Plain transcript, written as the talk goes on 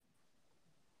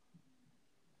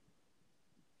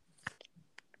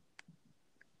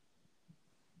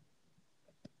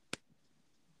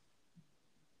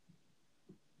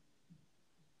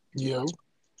Yo.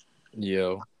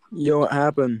 Yo. Yo, what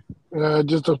happened?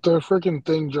 Just if the freaking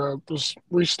thing dropped, just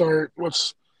restart.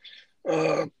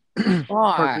 Uh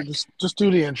Parker, Fuck. just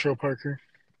do the intro, Parker.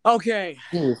 Okay.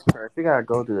 Jesus Christ, we gotta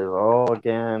go through this all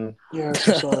again. Yeah,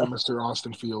 so sorry, Mr.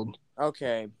 Austin Field.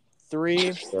 Okay.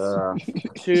 3, Uh,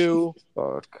 2,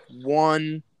 fuck.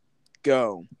 1,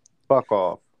 go. Fuck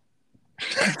off.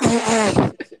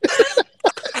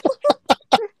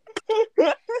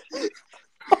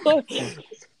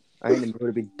 I ain't in the mood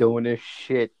to be doing this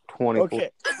shit 24. Okay.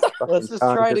 Let's just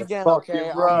try it again,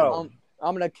 okay? Bro.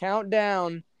 I'm going to count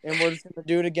down, and we're just going to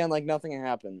do it again like nothing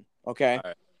happened. Okay? All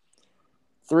right.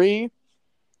 3,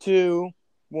 2,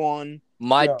 1.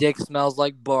 My Go. dick smells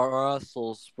like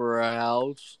Brussels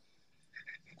sprouts.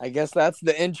 I guess that's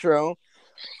the intro.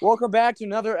 Welcome back to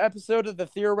another episode of the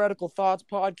Theoretical Thoughts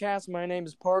Podcast. My name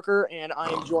is Parker, and I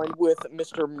am joined with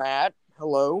Mr. Matt.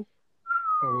 Hello.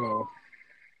 Hello.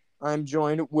 I'm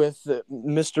joined with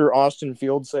Mr. Austin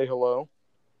Field. Say hello.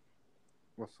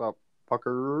 What's up,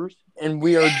 fuckers? And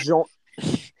we are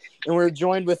we're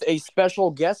joined with a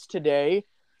special guest today.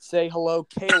 Say hello,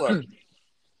 Caleb.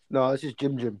 No, this is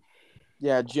Jim.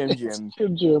 Yeah, Jim.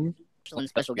 Jim.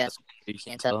 Special guest. You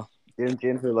can't tell.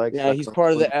 Jim who likes. Yeah, he's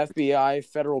part of the FBI,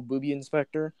 Federal Booby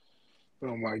Inspector.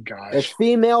 Oh my gosh. It's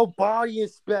female body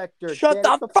inspector. Shut Get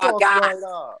the the fuck fuck up! right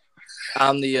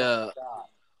up.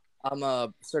 I'm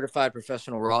a certified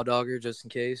professional raw dogger, just in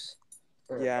case.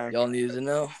 Yeah. Y'all need to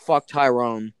know. Fuck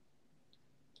Tyrone.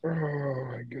 Oh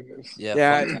my goodness.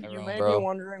 Yeah, fuck you Tyrone, may bro. be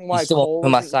wondering why He's still Cole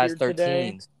in my isn't size here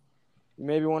today. 13s. You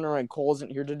may be wondering why Cole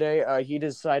isn't here today. He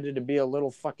decided to be a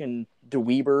little fucking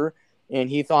dweeber, and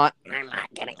he thought, I'm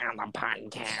not getting on the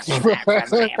podcast.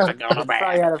 Because I have to go to I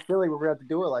bed. had a feeling we were going to have to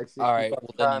do it like 60 All right, fucking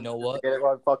well, then you times know to what? Get it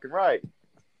one fucking right.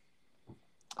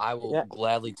 I will Yeah.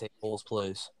 gladly take Cole's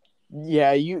place.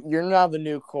 Yeah, you're not the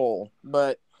new Cole,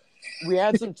 but we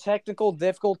had some technical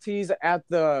difficulties at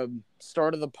the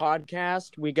start of the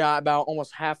podcast. We got about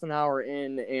almost half an hour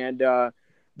in, and the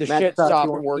shit stopped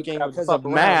working because of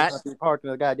Matt. Parked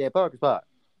in the goddamn parking spot.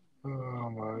 Oh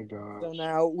my gosh. So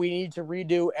now we need to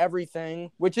redo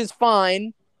everything, which is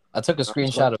fine. I took a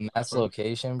screenshot of Matt's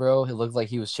location, bro. It looked like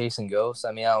he was chasing ghosts.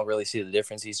 I mean, I don't really see the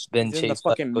difference. He's been He's in the chased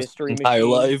by fucking ghosts his mystery entire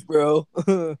machine. life, bro.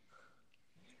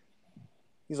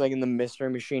 He's like in the mystery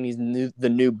machine. He's the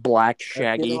new Black Let's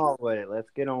Shaggy.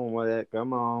 get on with it.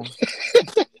 Come on.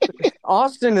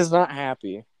 Austin is not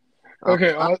happy.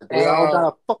 Okay, They all got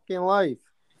a fucking life.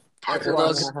 Parker, Well,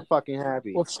 let's Fucking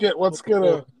happy. let's get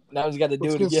a Now he's got to do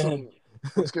let's it get again.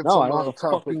 let's get No, some I don't have a fucking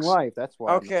topics. life. That's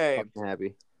why. Okay. I'm fucking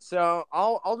happy. So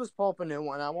I'll just pull up a new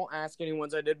one. I won't ask any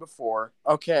ones I did before.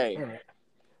 Okay. All right.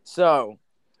 So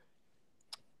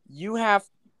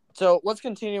let's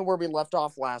continue where we left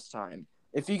off last time.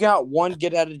 If you got one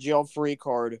get out of jail free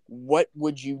card, what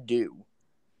would you do?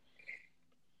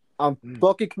 I'm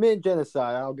fucking committing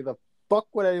genocide. I don't give a fuck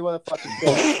what anyone fucking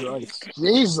says.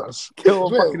 Jesus. Kill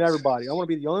Bill. fucking everybody. I want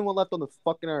to be the only one left on this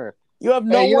fucking earth. You have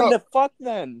no Hey, you one know- to fuck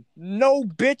then. No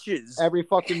bitches. Every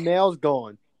fucking male's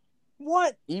gone.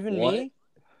 What? Even What? me?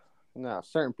 No,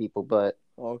 certain people, but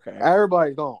Okay.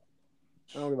 everybody's gone.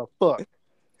 I don't give a fuck.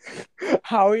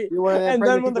 Howie. You're one of them And then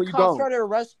pregnant when the people, you cops don't. try to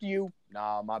arrest you,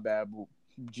 nah, my bad.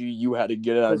 Gee, you had to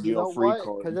get out of Because you jail know free what?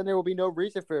 card. Because then there will be no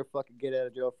reason for a fucking get out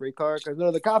of jail free card. Because none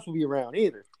of the cops will be around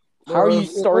either. How are you Wait,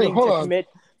 starting hold to on. commit?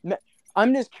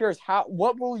 I'm just curious.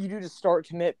 What will you do to start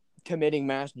committing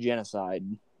mass genocide?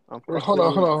 I'm Wait, hold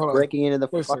on. breaking into the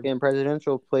Listen. fucking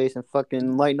presidential place and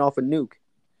fucking lighting off a nuke.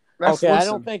 That's, Okay, I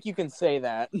listen, don't think you can say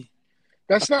that.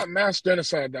 that's not mass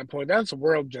genocide at that point. That's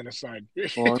world genocide.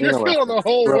 Well, You're killing the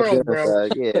whole world, bro.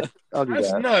 genocide. Yeah, I'll do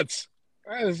That's that. nuts.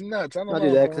 That is nuts. I don't I'll know do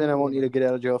if that because then I won't need a get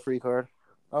out of jail free card.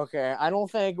 Okay, I don't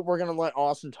think we're gonna let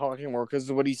Austin talk anymore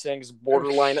because what he's saying is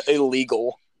borderline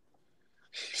illegal.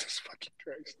 Jesus fucking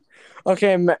Christ.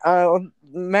 Okay,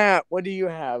 Matt, what do you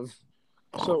have?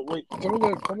 So wait, tell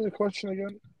me the question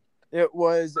again. It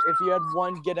was if you had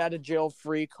one get out of jail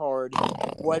free card,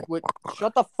 what would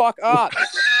shut the fuck up?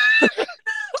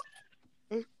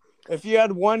 If you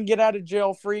had one get out of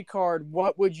jail free card,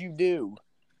 what would you do?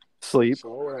 Sleep. So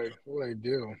what would I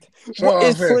do? What,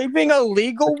 is okay. sleeping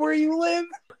illegal where you live?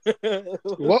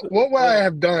 What would I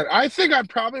have done? I think I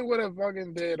probably would have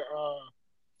fucking did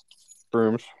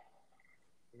Brooms.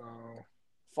 no.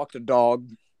 Fuck the dog.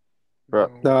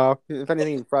 Bro. No, if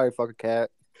anything, you'd probably fuck a cat.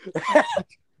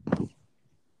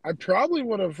 I probably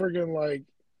would have friggin' like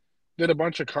did a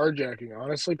bunch of carjacking,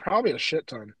 honestly. Probably a shit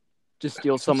ton. Just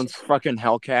steal someone's fucking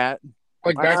Hellcat.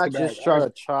 Like Why back not to back. just try to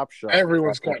chop shop?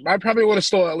 Everyone's car. I probably would have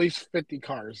stole at least 50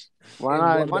 cars.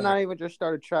 Why in one not day. even just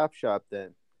start a chop shop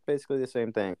then? Basically the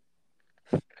same thing.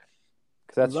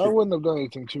 That's I just, wouldn't have done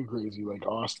anything too crazy like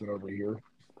Austin over here.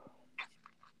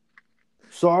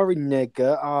 sorry,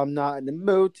 nigga, I'm not in the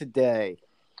mood today.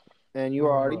 And you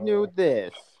already knew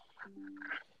this.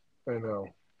 I know.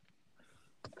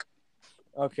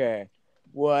 Okay.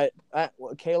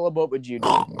 Caleb, what would you do?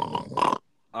 All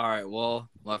right. Well,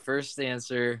 my first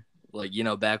answer,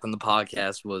 back when the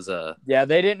podcast was Yeah,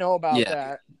 they didn't know about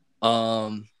Yeah.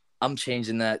 that. I'm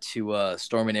changing that to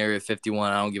storming Area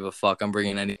 51. I don't give a fuck. I'm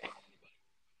bringing any.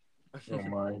 Oh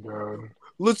my god.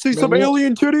 Let's see some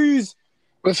alien titties.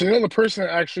 Listen, the person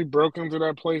that actually broke into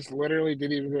that place literally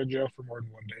didn't even go to jail for more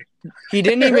than one day. He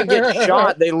didn't even get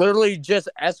shot. They literally just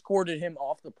escorted him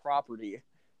off the property.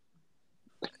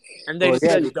 And they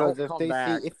said, "Don't come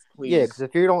back, please." Yeah, because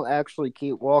if you don't actually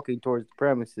keep walking towards the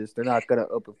premises, they're not going to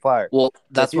open fire. Well,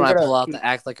 that's when I pull out keep... the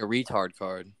act like a retard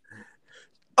card.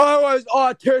 I was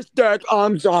autistic.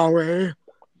 I'm sorry.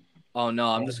 Oh no,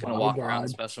 I'm just gonna walk around the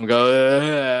special and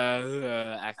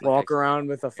go. Walk around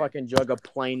with a fucking jug of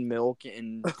plain milk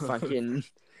and fucking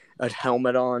a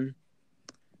helmet on.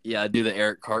 Yeah, do the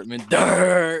Eric Cartman.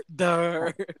 Durr.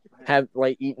 Have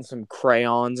eating some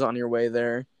crayons on your way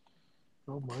there.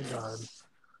 Oh my god.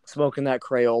 Smoking that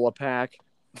Crayola pack.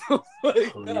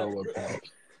 Crayola pack.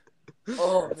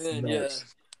 Oh man, yeah.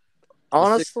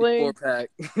 Honestly,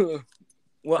 pack.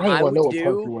 what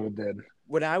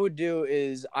I would do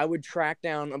is I would track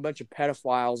down a bunch of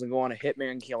pedophiles and go on a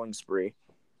hitman killing spree.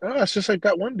 Oh, it's just like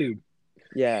that one dude.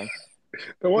 Yeah.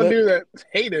 The one dude that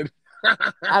hated.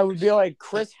 I would be like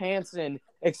Chris Hansen,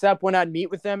 except when I'd meet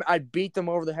with them, I'd beat them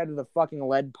over the head with a fucking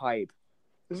lead pipe.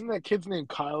 Isn't that kid's name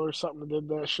Kyle or something that did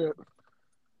that shit?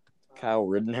 Kyle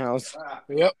Rittenhouse.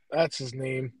 Yep, that's his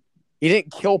name. He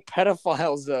didn't kill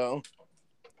pedophiles, though.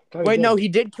 Wait, no, he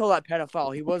did kill that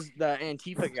pedophile. He was the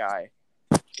Antifa guy.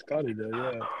 Thought he did,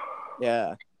 yeah.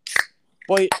 Yeah.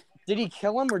 Wait, did he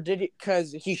kill him or did he?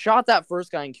 Because he shot that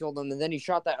first guy and killed him, and then he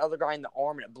shot that other guy in the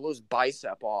arm and it blew his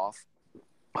bicep off.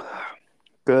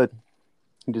 Good.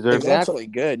 He deserves exactly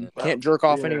good. Can't jerk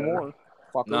off anymore.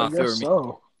 Fuck nah, I guess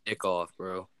so. Dick off,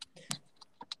 bro.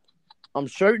 I'm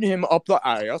shooting him up the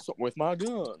ass with my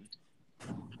gun.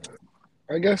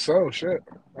 I guess so. Shit,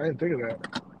 I didn't think of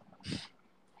that.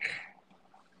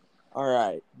 All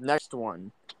right, next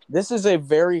one. This is a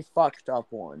very fucked up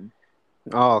one.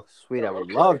 Oh, sweet. I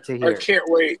would love to hear. I can't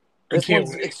wait. This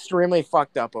one's extremely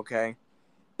fucked up, okay?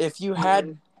 If you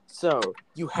had... So,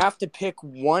 you have to pick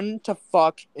one to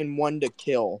fuck and one to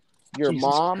kill. Your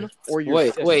mom or your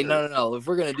sister. Wait, no. If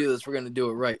we're going to do this, we're going to do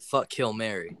it right. Fuck, kill,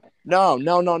 marry. No.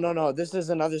 This is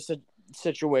another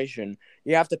situation.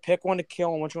 You have to pick one to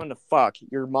kill and which one to fuck.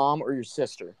 Your mom or your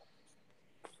sister.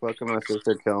 Fucking my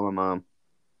sister, kill my mom.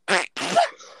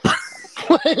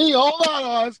 Wait, hold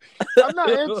on, Oz. I'm not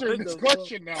answering this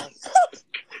question now.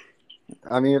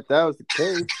 I mean, if that was the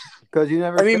case, because you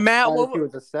never. I mean, Matt, if she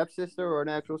was a stepsister or an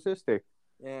actual sister.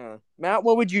 Yeah, Matt,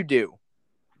 what would you do?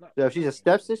 So if she's a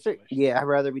stepsister, yeah, I'd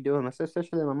rather be doing my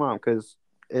stepsister than my mom, because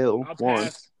one.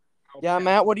 Yeah,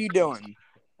 Matt, what are you doing?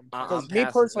 Because me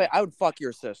personally, I would fuck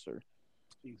your sister.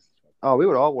 Oh, we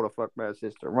would all want to fuck my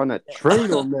sister. Run a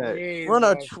train on that. Run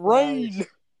a train.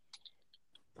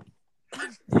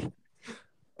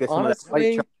 Get some of that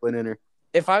white chocolate in her.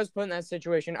 If I was put in that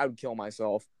situation, I would kill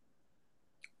myself.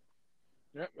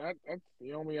 Yeah, that's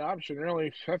the only option,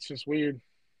 really. That's just weird.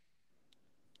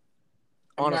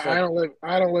 Honestly, I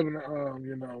don't live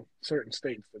in certain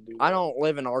states that do that. I don't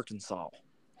live in Arkansas.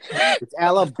 It's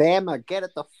Alabama. Get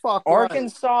it the fuck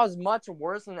Arkansas is much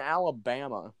worse than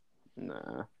Alabama.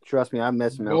 Nah, trust me, I'm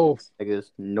messing with Both. niggas.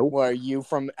 Nope. What, are you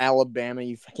from Alabama?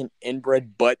 You fucking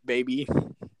inbred butt baby.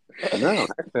 No,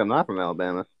 actually, I'm not from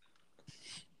Alabama.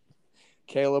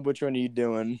 Caleb, which one are you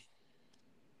doing?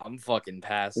 I'm fucking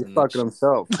passing. He's fucking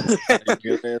himself.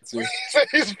 Good answer.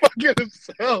 He's fucking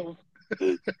himself.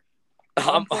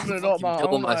 I'm putting it fucking up my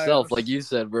killing own myself, ass. like you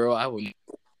said, bro. I wouldn't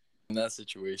in that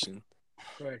situation.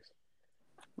 Thanks.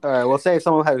 All right, well, say if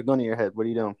someone has a gun in your head, what are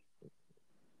you doing?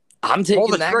 I'm taking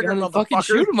the that trigger, gun and fucking motherfucker.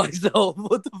 shooting myself.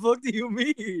 What the fuck do you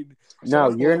mean? No,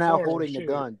 So you're I'm now going holding the forward,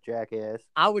 gun, jackass.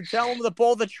 I would tell him to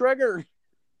pull the trigger.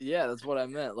 Yeah, that's what I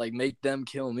meant. Like, make them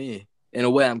kill me. In a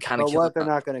way, I'm kind of But killing what if they're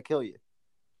not going to kill you?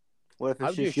 What if I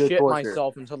it's would just just your shit torture?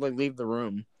 myself until they leave the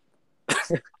room.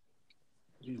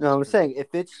 No, I'm saying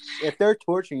if they're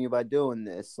torturing you by doing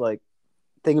this, like,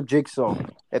 think of Jigsaw.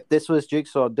 If this was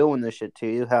Jigsaw doing this shit to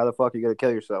you, how the fuck are you going to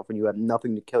kill yourself when you have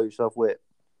nothing to kill yourself with?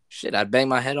 Shit, I'd bang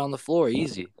my head on the floor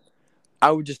easy. I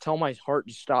would just tell my heart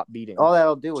to stop beating. All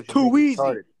that'll do is Too easy.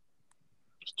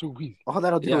 It's too easy. All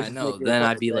that'll do Yeah, is I know. make you Then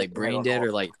fucking I'd be like sick. brain dead,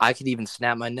 or like I could even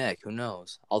snap my neck. Who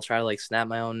knows? I'll try to like snap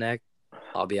my own neck.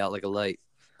 I'll be out like a light.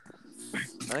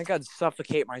 I think I'd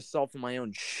suffocate myself in my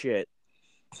own shit.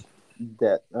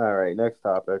 All right, next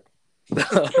topic.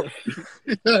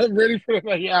 I'm ready for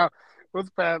the yeah. Let's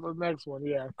pass the next one.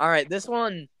 Yeah. All right, this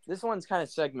one's kind of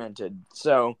segmented.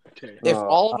 So, Okay. if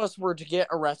all of us were to get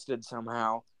arrested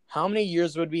somehow, how many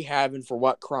years would we have and for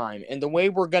what crime? And the way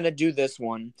we're going to do this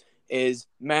one is,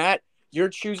 Matt, you're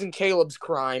choosing Caleb's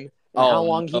crime and how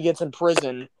long he gets in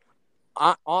prison.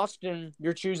 Austin,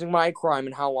 you're choosing my crime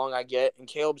and how long I get. And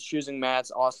Caleb's choosing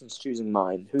Matt's, Austin's choosing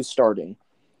mine. Who's starting?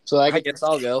 So I guess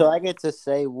I'll go. So I get to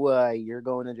say what you're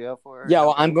going to jail for? Yeah,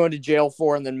 well, I'm going to jail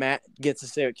for, and then Matt gets to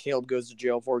say what Caleb goes to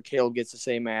jail for. Caleb gets to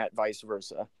say Matt, vice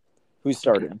versa. Who's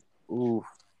starting? Ooh.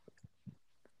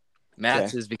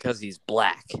 Matt's is because he's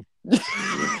black.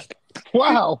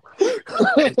 Wow.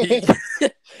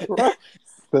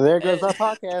 So there goes our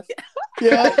podcast.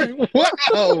 Yeah.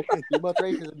 Wow. Too much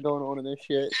racism going on in this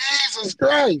shit. Jesus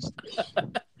Christ.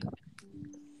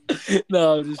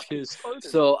 No, I'm just kidding.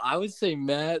 So I would say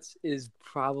Matt's is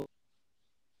probably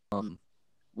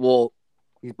well,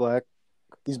 He's black.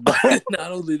 He's black.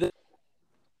 not only that,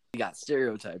 he got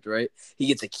stereotyped, right? He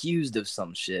gets accused of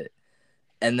some shit.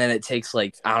 And then it takes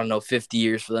 50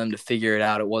 years for them to figure it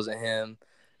out it wasn't him.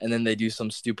 And then they do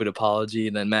some stupid apology,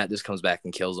 and then Matt just comes back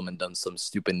and kills him and does some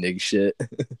stupid nig shit.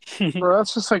 Bro,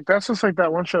 that's just like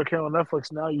that one show came on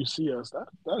Netflix. Now You See Us.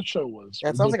 That show was.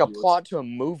 That sounds like a ridiculous. plot to a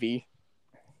movie.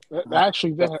 That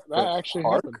actually happened.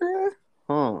 Parker?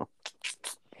 Huh. All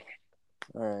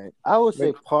right. I would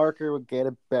say Parker would get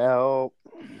about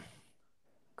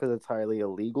because it's highly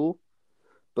illegal,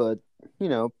 but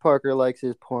Parker likes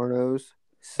his pornos,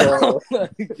 so Oh my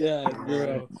god,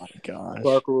 bro. Oh my gosh.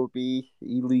 Parker will be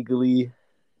illegally,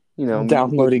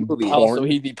 Downloading movies. porn. So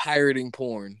he'd be pirating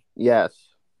porn. Yes,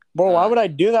 Bro, why would I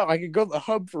do that? I could go to the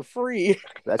hub for free.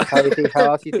 that's how you think.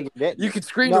 How else you think you're getting? You could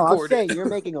screen No, I'm record saying it. you're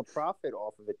making a profit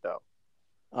off of it though.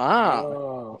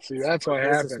 Oh, see, that's what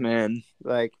happened. Man.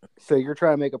 Like, so you're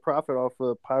trying to make a profit off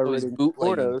of pirating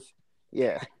bootlegging. pornos.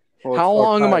 Yeah. How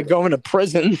long am I going to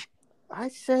prison? I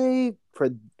say for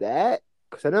that,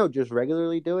 because I know just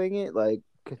regularly doing it,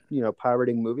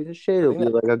 pirating movies and shit, it'll be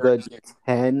like a good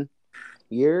 10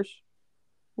 years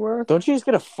worth. Don't you just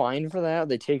get a fine for that?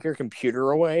 They take your computer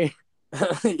away.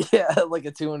 Yeah, like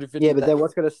a 250. Yeah, but then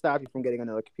what's going to stop you from getting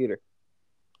another computer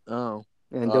Oh.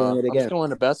 and doing it I'm again? just going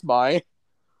to Best Buy.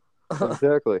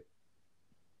 Exactly.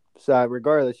 So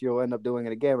regardless, you'll end up doing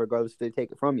it again, regardless if they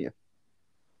take it from you.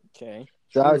 Okay.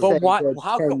 So I would say But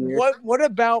for 10 years. what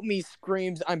about me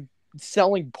screams I'm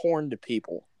selling porn to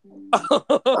people?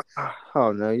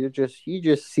 Oh no, you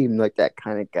just seem like that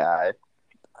kind of guy.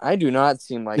 I do not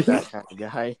seem like that kind of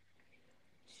guy.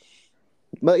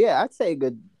 But yeah, I'd say a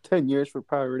good 10 years for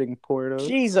pirating pornos.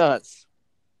 Jesus.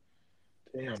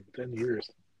 Damn, 10 years.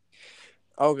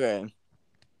 Okay.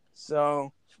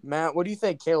 So, Matt, what do you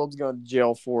think Caleb's going to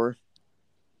jail for?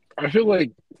 I feel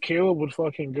like Caleb would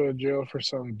fucking go to jail for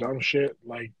some dumb shit.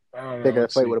 Like, I don't know. They gotta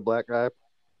let's fight see. with a black guy.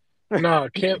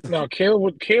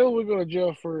 Caleb would go to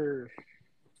jail for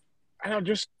I don't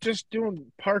know, just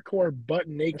doing parkour butt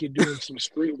naked doing some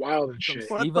street wild and shit.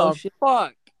 What Evo the shit.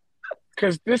 fuck?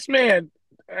 Because this man,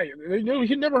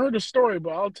 he never heard the story, but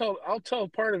I'll tell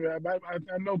part of it.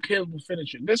 I know Caleb will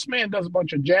finish it. This man does a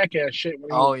bunch of jackass shit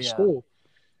when he was in school,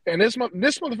 and this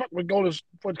motherfucker would go to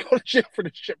jail for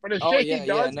this shit Oh shit yeah, he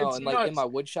does. no, It's and nuts. in my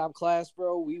woodshop class,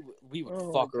 bro, we would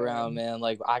Oh, fuck my around, God. man.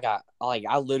 Like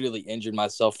I literally injured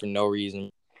myself for no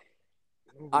reason.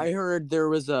 I heard there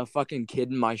was a fucking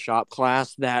kid in my shop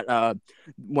class that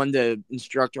when the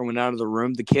instructor went out of the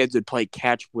room, the kids would play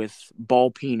catch with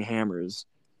ball peen hammers.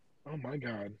 Oh my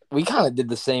God. We kind of did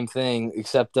the same thing,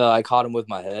 except I caught him with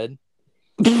my head.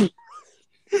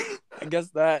 I guess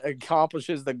that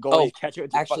accomplishes the goal. Oh, You catch it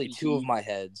with your Actually, fucking two of teeth. my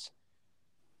heads.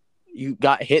 You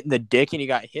got hit in the dick and you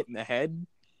got hit in the head.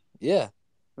 Yeah.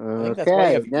 I think that's why you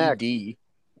Okay, have next. ED.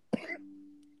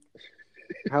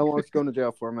 How long's going to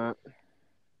jail for, Matt?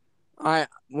 How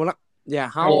Well,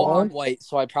 long? I'm white,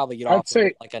 so I'd probably get I'd off say-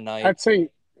 in like a night. I'd say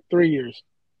 3 years.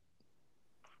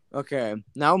 Okay,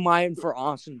 now mine for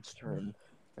Austin's turn.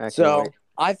 Actually, So wait.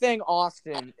 I think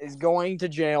Austin is going to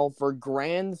jail for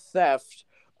grand theft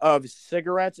of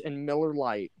cigarettes and Miller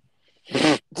Lite,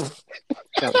 Sounds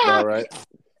about right.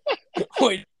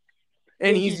 Wait,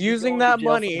 and think he's he'd be using going to that jail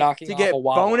for money knocking to off get a bone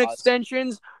Wawa's.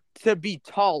 extensions to be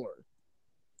taller,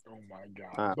 Oh my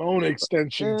God. Ah. Bone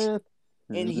extensions.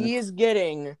 and he is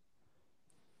getting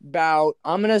about,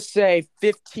 I'm gonna say,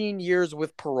 15 years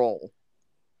with parole.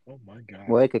 Oh my God.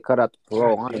 Well, they could cut out the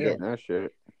parole God on damn. getting that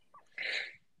shit.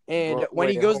 And Well, when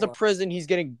he wait, goes hold to on. prison, he's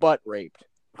getting butt raped.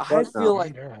 I feel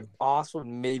like Yeah. Oz would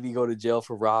maybe go to jail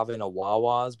for robbing a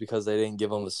Wawa's because they didn't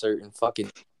give him a certain fucking.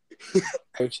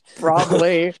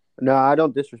 Probably. No, I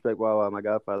don't disrespect Wawa. My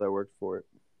godfather works for it.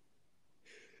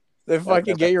 They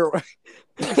fucking get your.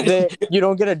 You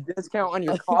don't get a discount on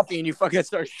your coffee, and you fucking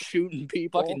start shooting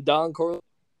people. Fucking Don Corleone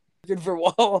looking for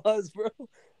Wawa's, bro.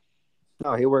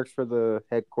 No, he works for the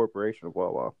head corporation of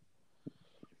Wawa.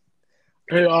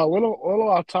 Hey, little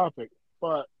off topic,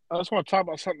 but I just want to talk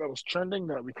about something that was trending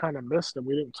that we kind of missed and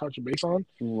we didn't touch base on.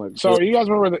 So you guys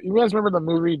remember the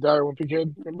movie Die Wimpy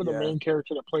Kid? Remember the main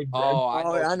character that played Greg?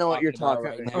 I know what you're talking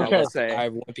about. Okay.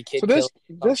 Wimpy Kid. So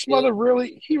this mother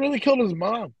really killed his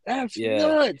mom. That's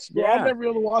nuts, bro. Yeah. I'll never be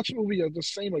able to watch a movie the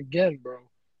same again, bro.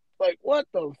 Like, what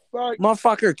the fuck?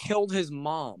 Motherfucker killed his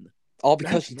mom. All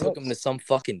because That's she took him to nuts. some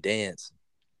fucking dance.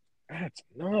 That's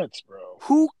nuts,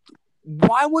 bro.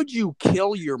 Why would you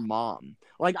kill your mom?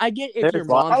 Like, I get if There's your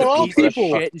lots mom's of a piece of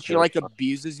people. shit and she like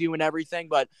abuses you and everything,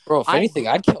 but Bro, if anything,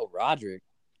 I'd kill Roderick.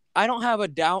 I don't have a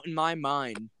doubt in my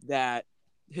mind that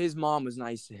his mom was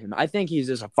nice to him. I think he's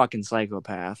just a fucking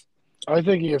psychopath. I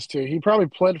think he is too. He probably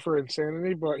pled for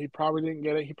insanity, but he probably didn't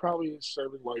get it. He probably is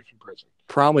serving life in prison.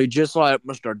 Probably just like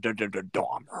Mr.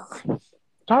 Dahmer.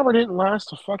 Dahmer didn't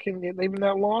last even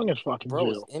that long in fucking Bro,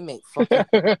 jail. his inmate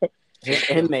fucking. His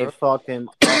inmate fucking.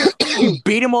 He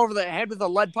beat him over the head with a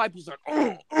lead pipe. He's like,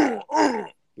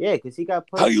 Yeah, because he got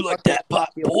put. How you like that, pop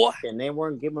boy? And they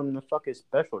weren't giving him the fucking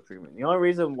special treatment. The only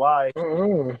reason why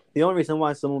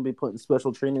someone would be put in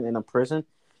special treatment in a prison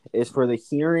is for the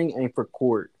hearing and for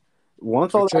court.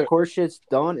 Once all that court shit's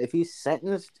done, if he's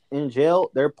sentenced in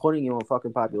jail, they're putting him on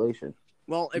fucking population.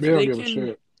 well,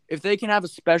 Shit. if they can have a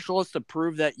specialist to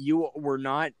prove that you were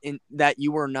not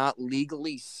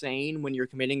legally sane when you're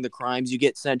committing the crimes, you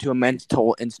get sent to a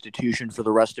mental institution for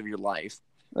the rest of your life.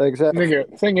 Exactly.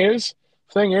 Nigga, thing is,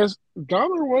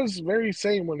 Dahmer was very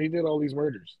sane when he did all these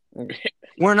murders.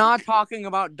 We're not talking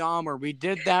about Dahmer. We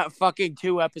did that fucking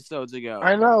 2 episodes ago.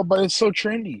 I know, but it's so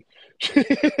trendy.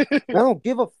 I don't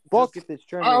give a fuck if it's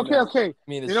trending. Okay. I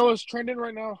mean, You know what's trending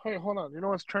right now? Hey, hold on. You know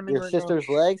what's trending Your right sister's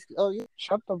now? legs? Oh, yeah.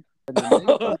 Shut the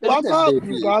fuck up,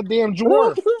 you goddamn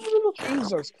dwarf.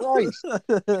 Jesus Christ.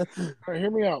 All right,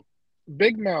 hear me out.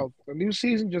 Big Mouth. The new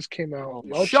season just came out.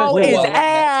 Y'all Show check it his out.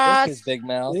 ass. His big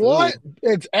mouth. What?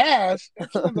 It's ass.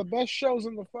 It's one of the best shows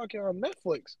in the fucking on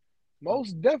Netflix.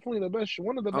 Most definitely the best.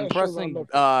 One of the I'm best shows on pressing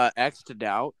Netflix. X to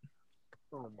doubt.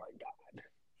 Oh my god!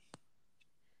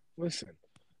 Listen,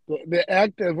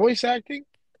 the voice acting,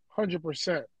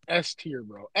 100% S tier,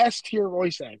 bro. S tier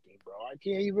voice acting, bro. I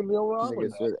can't even go wrong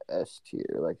with Niggas that. said S tier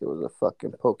like it was a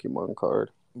fucking Pokemon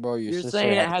card. Bro, your You're sister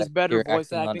saying it has better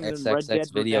voice on acting than Red Dead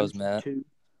XXX videos, Redemption man. 2?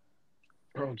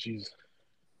 Oh jeez.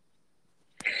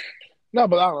 No,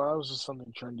 but I don't know. That was just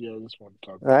something trendy. I just want to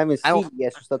talk about. I haven't seen it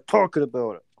yet, so stop talking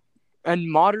about it.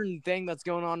 And modern thing that's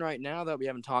going on right now that we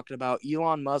haven't talked about,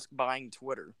 Elon Musk buying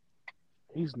Twitter.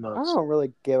 He's I nuts. don't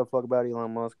really give a fuck about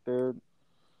Elon Musk, dude.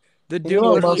 The dude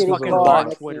Elon literally Musk is fucking a bought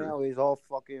bot. Twitter. Now he's all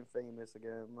fucking famous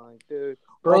again. Like, dude.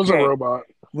 Bro's Okay. a robot.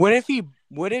 What if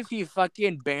he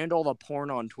fucking banned all the porn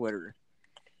on Twitter?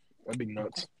 That'd be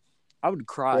nuts. I would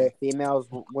cry. Yeah, females.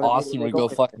 Austin would go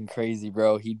fucking crazy,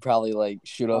 bro. He'd probably like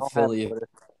shoot I up don't have Philly. Twitter.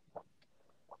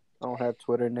 I don't have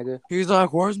Twitter, nigga. He's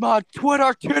like, "Where's my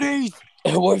Twitter titties?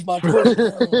 Where's my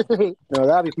Twitter? No,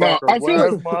 that'd be No, fucker. I feel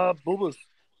Where's like- my boobas?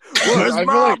 Where's I feel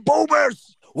my like-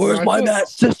 boobers?" Where's I my feel- Matt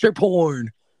sister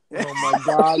porn? Oh my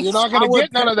god, you're not I gonna would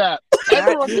get none of that.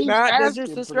 Everyone keeps Matt, does your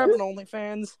asking sister for have that. an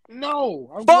OnlyFans?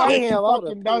 No, I'm Fuck glad she Damn, I would've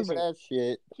fucking paid for doesn't. that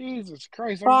shit. Jesus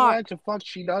Christ, Fuck. I'm glad the fuck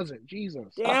she doesn't. Jesus.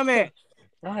 Damn it!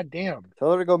 God damn.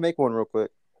 Tell her to go make one real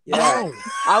quick. Yeah, No.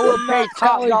 I will I'm pay not top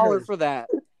telling dollar her. for that.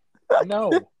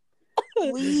 No.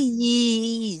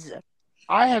 Please.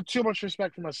 I have too much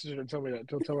respect for my sister to tell me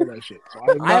that shit. So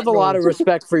I have a lot of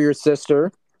respect for your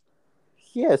sister.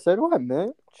 Yeah, so do I,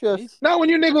 man. Just Not when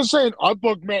you niggas saying I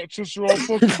fuck Matt's sister all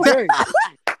fucking day.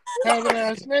 Having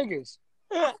ass niggas.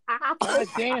 God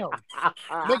damn.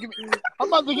 Look at me. I'm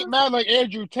about to get mad like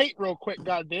Andrew Tate real quick,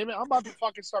 god damn it. I'm about to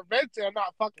fucking start venting and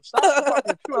not fucking stop the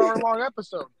fucking 2-hour long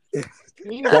episode.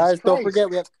 Jesus guys, don't Christ.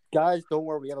 forget don't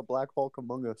worry, we have a Black Hulk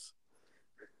among us.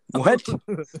 What?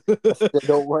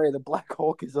 Don't worry, the Black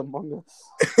Hulk is among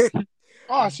us.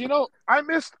 Oh, so you know, I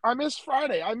missed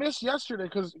Friday. I missed yesterday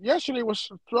because yesterday was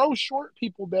Throw Short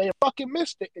People Day. I fucking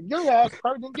missed it. And your ass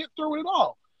probably didn't get through it at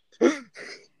all.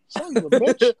 Son of a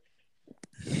bitch.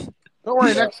 Don't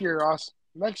worry, next year, Ross.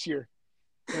 Next year.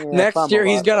 Yeah, Next I'm year,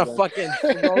 he's alive, gonna then.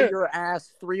 fucking throw your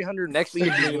ass 300 Next feet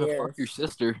year, in you're the gonna air. fuck your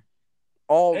sister.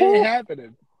 Oh, It ain't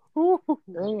happening. It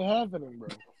ain't happening, bro.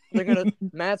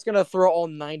 Matt's gonna throw all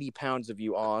 90 pounds of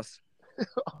you, Oz.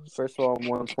 First of all, I'm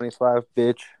 125,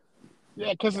 bitch.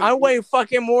 Yeah, because I weigh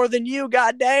fucking more than you,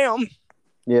 goddamn.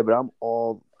 Yeah, but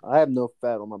I have no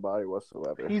fat on my body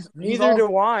whatsoever. Neither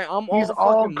do I. He's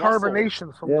all carbonation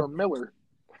muscle. From the Miller.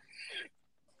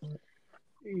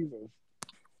 Jesus.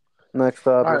 Next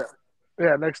topic. All right.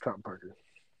 Yeah, next time, Parker.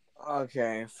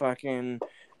 Okay, fucking.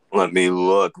 Let me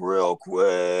look real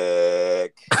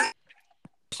quick. I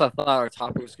thought our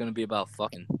topic was gonna be about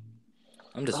fucking.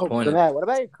 I'm disappointed. What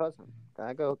about your cousin? Can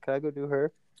I go do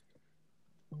her?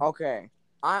 Okay.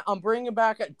 I'm bringing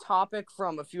back a topic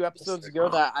from a few episodes ago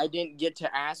that I didn't get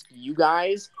to ask you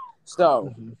guys.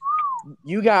 So,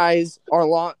 you guys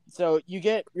are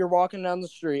you're walking down the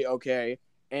street, okay,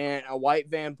 and a white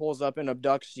van pulls up and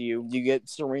abducts you. You get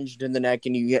syringed in the neck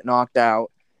and you get knocked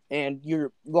out. And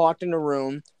you're locked in a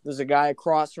room. There's a guy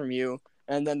across from you,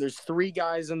 and then there's 3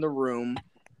 guys in the room,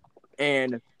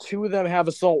 and 2 of them have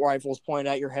assault rifles pointed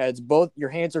at your heads. Both your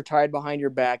hands are tied behind your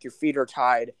back, your feet are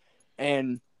tied,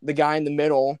 and the guy in the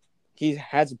middle, he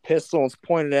has a pistol and it's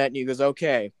pointed at you. He goes,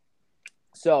 okay,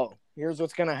 so here's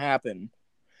what's going to happen.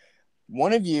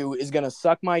 One of you is going to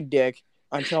suck my dick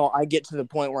until I get to the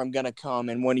point where I'm going to come,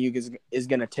 and one of you is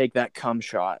going to take that cum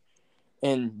shot.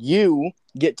 And you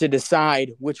get to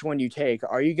decide which one you take.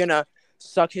 Are you going to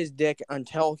suck his dick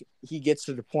until he gets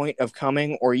to the point of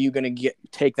coming, or are you going to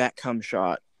take that cum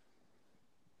shot?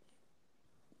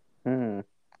 I'm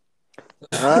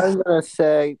going to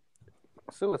say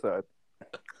suicide.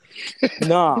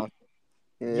 No.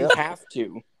 Yeah. You have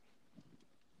to.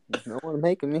 No one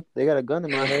making me. They got a gun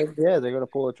in my head. Yeah, they're going to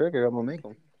pull the trigger. I'm going to make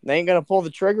them. They ain't going to pull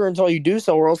the trigger until you do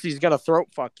so, or else he's going to throat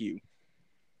fuck you.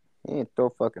 He ain't throw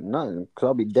fucking nothing, because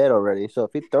I'll be dead already. So if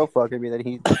he throw fucking me, then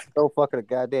he's throw fucking a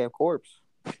goddamn corpse.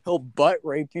 He'll butt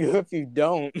rape you if you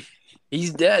don't.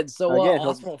 He's dead, so what?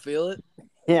 Austin won't feel it.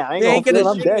 Yeah, I ain't gonna feel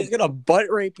it. I'm dead. He's gonna butt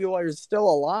rape you while you're still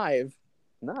alive.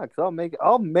 Nah, because I'll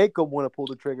make them want to pull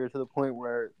the trigger to the point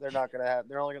where they're not gonna have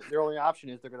their only option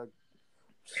is they're gonna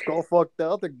skull fuck the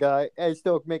other guy and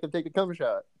still make him take the cum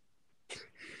shot.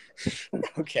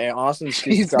 Okay, Austin's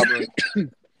too stubborn.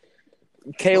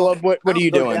 Caleb, what are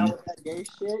you doing? With that gay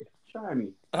shit? Try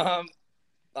me.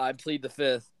 I plead the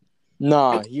fifth.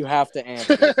 Nah, you have to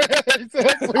answer. I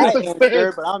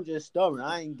answer, but I'm just stubborn.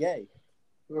 I ain't gay.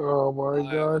 Oh my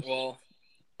gosh. Well,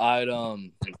 I'd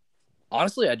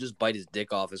honestly, I just bite his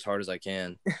dick off as hard as I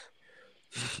can.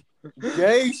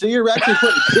 Gay? So you're actually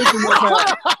putting dick in your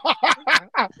mouth?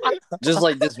 Just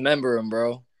like dismember him,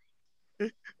 bro.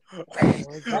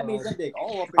 That means that dick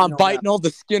all up in I'm biting all the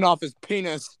skin off his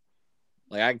penis.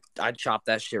 Like I chop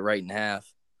that shit right in half.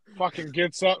 Fucking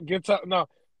gets up, no,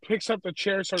 picks up the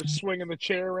chair, starts swinging the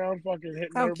chair around, fucking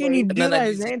hitting. How everybody. can you do that?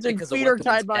 His hands and feet are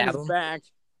tied behind his back.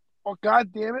 Oh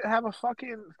god damn it! Have a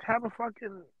fucking.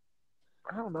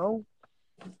 I don't know.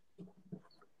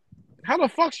 How the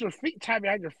fuck's your feet tied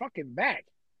behind your fucking back?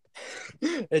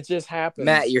 It just happened.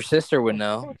 Matt, your sister would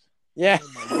know. Yeah.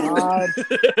 Oh my god.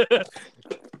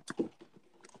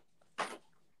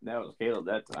 That was Caleb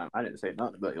that time. I didn't say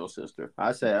nothing about your sister.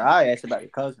 I asked about your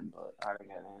cousin, but I didn't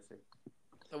get an answer.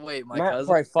 Wait, my Matt cousin?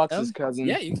 probably fucks his cousin.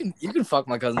 Yeah, you can fuck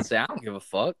my cousin and say I don't give a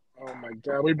fuck. Oh my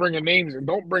god, we bringing names in.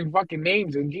 Don't bring fucking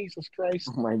names in. Jesus Christ.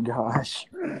 Oh my gosh.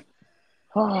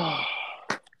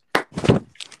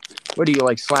 What are you,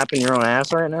 like, slapping your own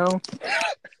ass right now?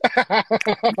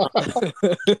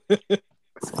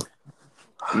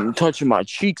 I'm touching my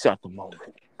cheeks at the moment.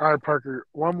 All right, Parker.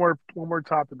 One more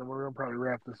topic, and we're gonna probably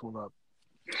wrap this one up.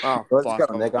 Oh, let's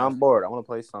go, nigga. I'm bored. I want to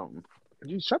play something.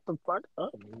 You shut the fuck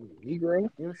up, Negro.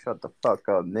 You shut the fuck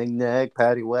up, knick-knack,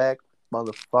 paddywhack,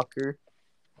 motherfucker.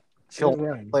 Chill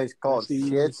place called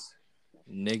shits.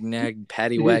 Knick-knack,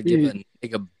 paddywhack, give a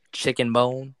nigga chicken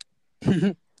bone.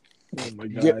 Oh my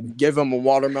god! Give him a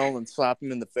watermelon and slap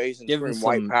him in the face and give him some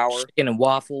white power. Chicken and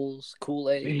waffles,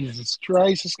 Kool-Aid. Jesus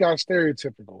Christ, this guy's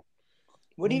stereotypical.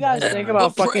 What do you guys think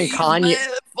about fucking Kanye?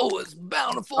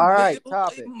 Bountiful. All right,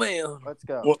 topic. Man. Let's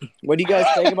go. What do you guys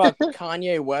think about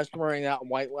Kanye West wearing that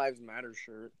White Lives Matter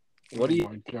shirt? What do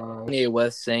you Kanye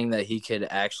West saying that he could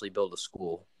actually build a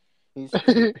school with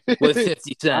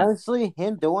 50 cents? Honestly,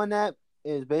 him doing that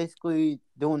is basically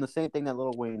doing the same thing that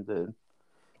Lil Wayne did.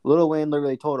 Lil Wayne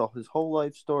literally told his whole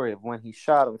life story of when he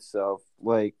shot himself.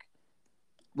 Like,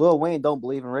 Lil Wayne don't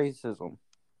believe in racism.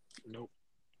 Nope.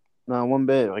 Not one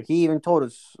bit. Like, he even told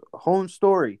his whole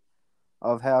story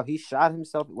of how he shot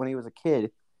himself when he was a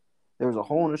kid. There was a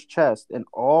hole in his chest, and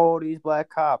all these black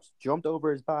cops jumped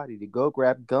over his body to go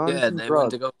grab guns and they drugs.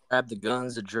 went to go grab the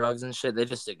guns, the drugs, and shit. They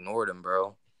just ignored him,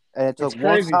 bro. And it took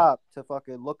one cop to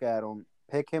fucking look at him,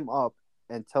 pick him up,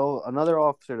 and tell another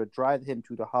officer to drive him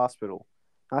to the hospital.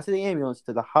 Not to the ambulance,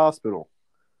 to the hospital.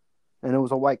 and it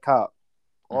was a white cop.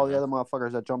 All the other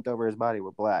motherfuckers that jumped over his body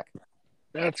were black.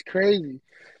 That's crazy.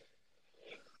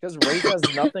 Because race has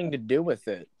nothing to do with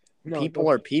it. No, people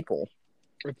are people.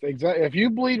 Exactly. If you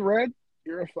bleed red,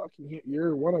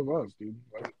 you're one of us, dude.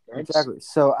 Like, exactly.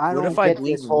 So I don't get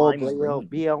this whole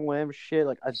BLM shit.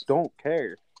 Like, I don't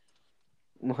care.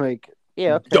 Like,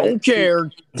 yeah, okay. Don't care.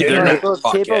 People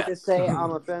can say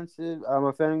I'm offensive. I'm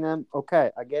offending them.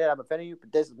 Okay, I get it. I'm offending you,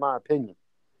 but this is my opinion.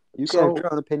 You can have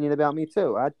your own opinion about me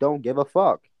too. I don't give a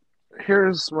fuck.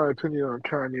 Here's my opinion on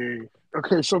Kanye.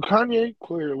 Okay, so Kanye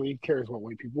clearly cares about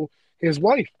white people. His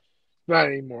wife, not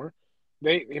anymore.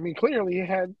 Clearly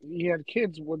he had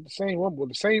kids with the same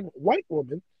white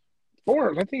woman.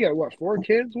 I think he had 4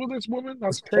 kids with this woman.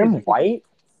 That's crazy. Kim White?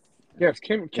 Yes,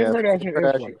 Kim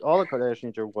Kardashian is white. All the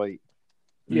Kardashians are white.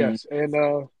 Yes,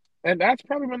 and that's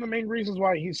probably one of the main reasons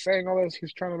why he's saying all this.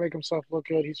 He's trying to make himself look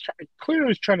good. He's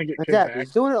clearly trying to get Kim back.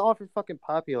 He's doing it all for fucking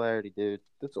popularity, dude.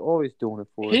 That's all he's doing it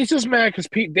for. He's just mad because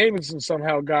Pete Davidson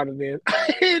somehow got it in.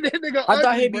 I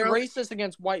thought he'd be racist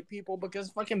against white people because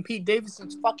fucking Pete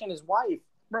Davidson's fucking his wife.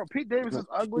 Bro, Pete Davidson's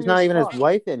ugly. He's not even his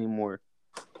wife anymore.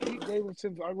 Pete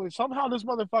Davidson's ugly. Somehow this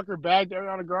motherfucker bagged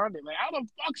Ariana Grande. Like, how the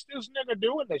fuck's this nigga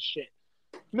doing this shit?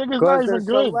 Nigga's not even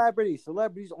good. Celebrities.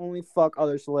 Celebrities only fuck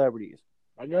other celebrities.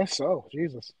 I guess so.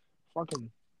 Jesus.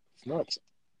 Fucking, it's nuts.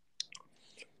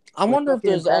 I wonder if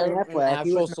there's an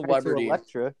actual celebrity.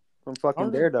 Electra from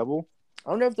fucking Daredevil. I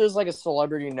wonder if there's like a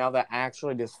celebrity now that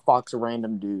actually just fucks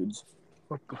random dudes.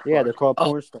 Yeah, they're called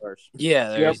porn stars. Yeah,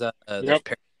 there's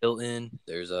Paris Hilton.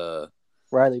 There's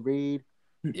Riley Reid.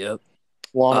 Yep.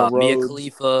 Mia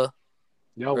Khalifa.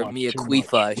 Mia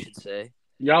Khalifa, I should say.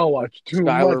 Y'all watch too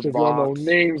much of all those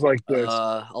names like this.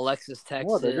 Alexis Texas.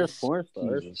 What, they're just porn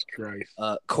stars. Jesus Christ.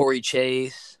 Corey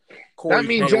Chase. That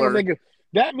means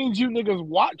you niggas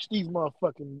watch these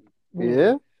motherfucking movies.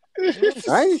 Yeah.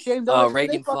 I ain't ashamed of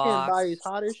Reagan Fox. Body's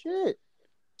hot as shit.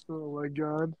 Oh my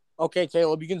god. Okay,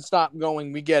 Caleb, you can stop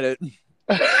going. We get it.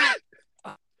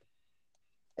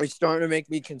 You're starting to make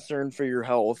me concerned for your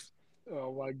health.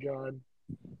 Oh my god.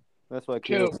 That's why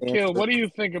Kill, what do you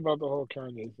think about the whole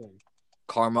Kanye thing?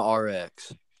 Karma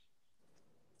RX.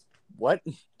 What?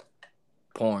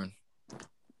 Porn.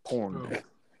 Oh.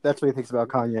 That's what he thinks about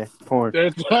Kanye. Porn.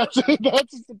 That's his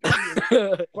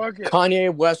opinion.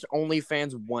 Kanye West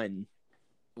OnlyFans 1.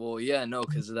 Well, yeah, no,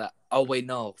 because of that. Oh, wait,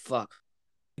 no. Fuck.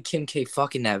 Kim K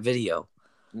fucking that video.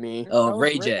 Me. Oh,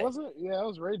 Ray J. Was it? Yeah, it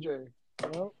was Ray J.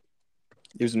 Well,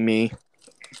 it was me.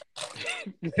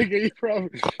 Nigga, you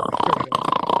probably...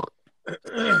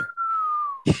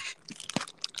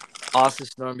 Austin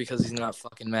Storm because he's not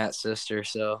fucking Matt's sister,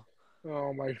 so.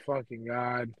 Oh my fucking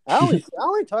god! I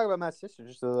only talk about Matt's sister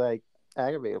just to like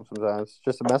aggravate him sometimes,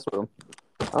 just to mess with him.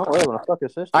 I don't really want to fuck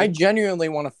his sister. I genuinely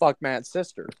want to fuck Matt's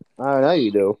sister. I know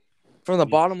you do. From the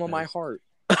bottom of my heart.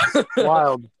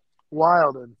 Wild.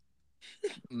 And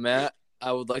Matt,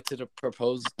 I would like to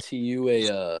propose to you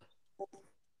a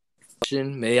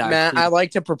question. Matt, I'd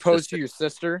like to propose to your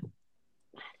sister.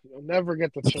 You'll never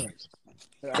get the chance.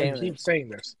 I keep saying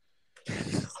this.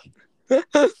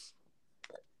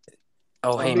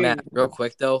 Oh, hey, Matt, real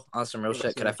quick, though, on some real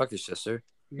shit, could I fuck your sister?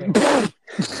 No.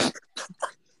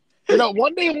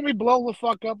 One day when we blow the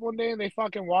fuck up one day and they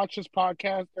fucking watch this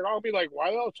podcast, they're all be like, why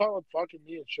are y'all talking fucking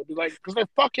me? And she'll be like, because they're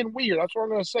fucking weird. That's what I'm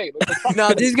going to say.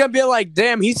 No, he's going to be like,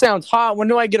 damn, he sounds hot. When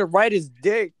do I get to ride his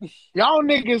dick? Y'all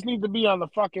niggas need to be on the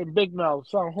fucking Big Mouth.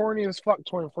 Sound horny as fuck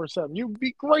 24/7. You'd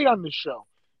be great on the show.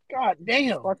 God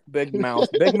damn. Fuck Big Mouth.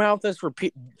 Big Mouth is for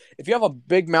if you have a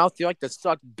big mouth, you like to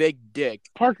suck big dick.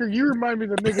 Parker, you remind me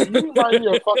of the nigga. You remind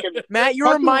me of fucking Matt, you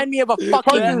remind me of a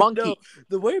fucking monkey. No,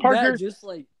 the way Parker just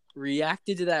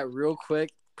reacted to that real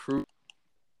quick proved,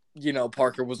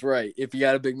 Parker was right. If you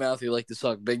got a big mouth, you like to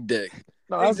suck big dick.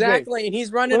 No, exactly, and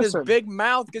he's running his big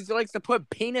mouth because he likes to put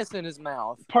penis in his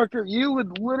mouth. Parker, you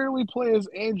would literally play as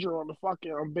Andrew on the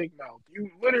fucking Big Mouth.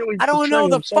 You literally. I don't know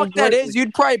the fuck that is.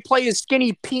 You'd probably play as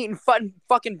Skinny Pete and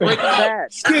fucking Breaking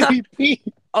Bad. Skinny Pete,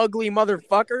 ugly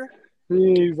motherfucker.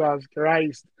 Jesus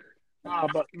Christ.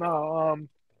 But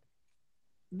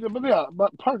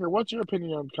Parker, what's your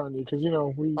opinion on Kanye? Because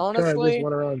we honestly just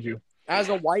went around you. As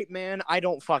a white man, I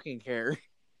don't fucking care.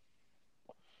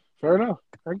 Fair enough.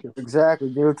 Thank you.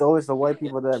 Exactly, dude. It's always the white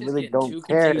people that really don't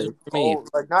care. Not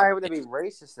even to be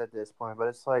racist at this point, but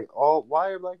it's like, why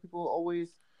are black people always?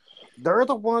 They're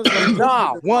the ones.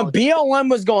 When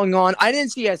BLM was going on, I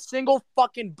didn't see a single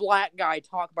fucking black guy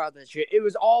talk about this shit. It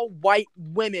was all white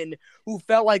women who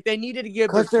felt like they needed to give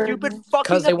their stupid fucking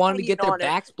because they wanted to get their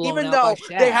backs blown even out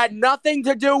though they had nothing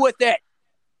to do with it.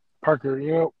 Parker,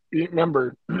 you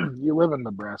remember you live in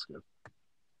Nebraska.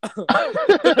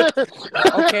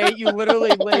 Okay, you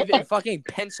literally live in fucking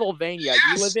Pennsylvania.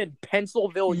 You live in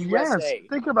Pennsylvania, USA. Yes,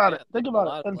 think about it. Think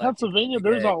about it. In Pennsylvania,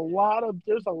 there's a lot of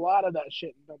that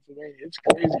shit in Pennsylvania. It's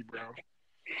crazy, bro.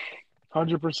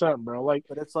 100%, bro. Like,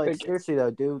 but it's like seriously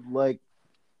though, dude. Like,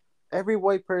 every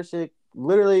white person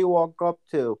literally you walk up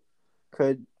to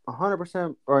could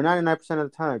 100% or 99% of the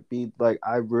time be like,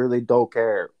 I really don't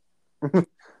care.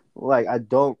 Like, I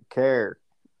don't care.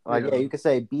 Like, yeah, you can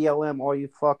say BLM all you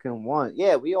fucking want.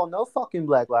 Yeah, we all know fucking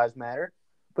Black Lives Matter,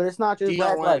 but it's not just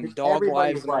Black Lives. It's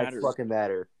everybody's lives fucking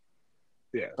matter.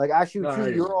 Yeah. Like, I shoot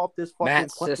you, you're off this fucking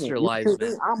Matt's planet. sister lives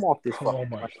matter. I'm off this fucking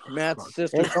planet. Matt's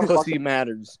sister pussy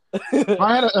matters. If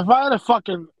I had a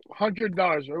fucking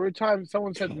 $100 every time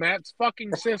someone said Matt's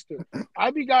fucking sister,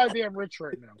 I'd be goddamn rich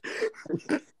right now.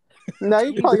 No,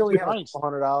 you probably only have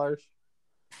 $100.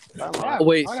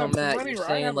 Wait, so Matt, you're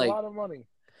saying like a lot of money.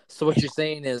 So what you're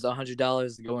saying is $100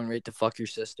 is going right to fuck your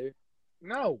sister?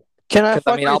 No. Can I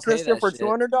fuck your sister for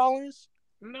 $200?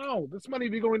 No, this money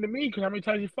be going to me because how many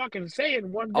times you fucking say it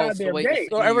in one goddamn day.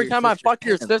 So every time I fuck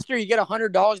your sister, you get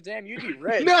 $100. Damn, you'd be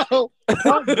rich. No,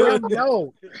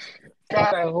 no.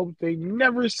 God, I hope they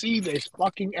never see this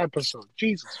fucking episode.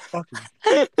 Jesus fucking.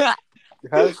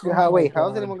 How's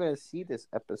anyone going to see this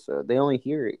episode? They only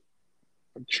hear it.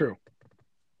 True.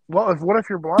 Well, what if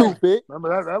you're blind?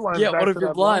 Remember that line? Yeah, what if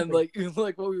you're blind? Like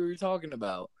what we were talking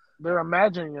about. They're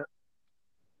imagining it.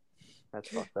 That's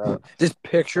fucked up. Just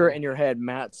picture in your head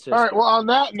Matt's sister. All right. Well, on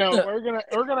that note, we're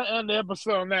gonna end the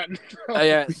episode on that note. Oh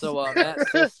yeah. So Matt's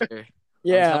sister.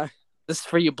 Yeah. This is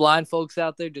for you blind folks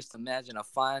out there. Just imagine a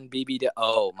fine BB.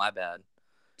 Oh, my bad.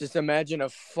 Just imagine a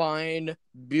fine,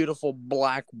 beautiful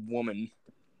black woman.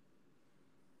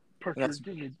 Parker,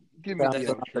 give me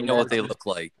the outro. Know what they look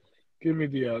like. Give me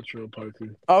the outro,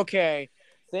 Parker. Okay.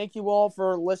 Thank you all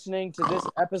for listening to this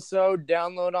episode.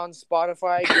 Download on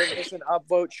Spotify. Give us an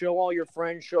upvote. Show all your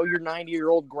friends. Show your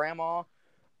 90-year-old grandma.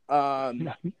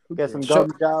 Get some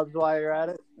gum jobs while you're at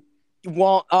it.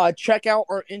 Well, check out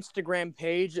our Instagram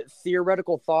page,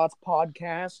 Theoretical Thoughts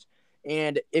Podcast.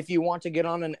 And if you want to get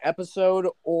on an episode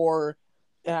or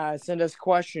send us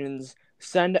questions,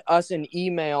 send us an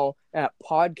email at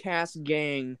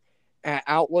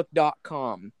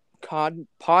podcastgang@outlook.com.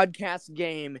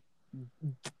 Podcastgame.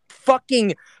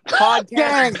 Fucking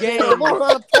podcast gang.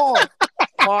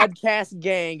 Podcast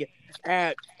gang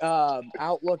at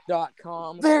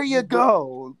outlook.com. There you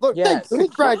go. Look, yes.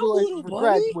 Congratulations for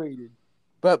graduating.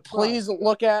 But please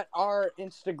look at our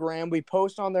Instagram. We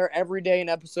post on there every day an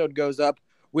episode goes up.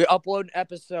 We upload an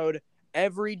episode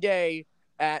every day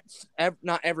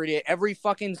not every day, every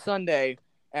fucking Sunday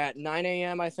at 9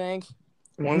 a.m. I think.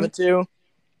 One of the two.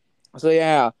 So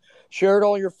yeah. Share it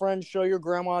all your friends. Show your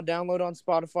grandma. Download on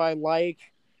Spotify.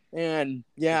 And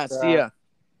yeah, see ya.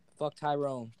 Fuck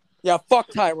Tyrone. Yeah, fuck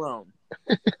Tyrone.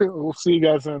 We'll see you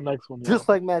guys in the next one. Just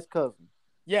like Matt's cousin.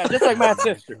 Yeah, just like Matt's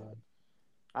sister.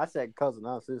 I said cousin,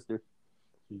 not sister.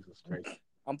 Jesus Christ.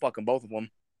 I'm fucking both of them.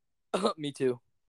 Me too.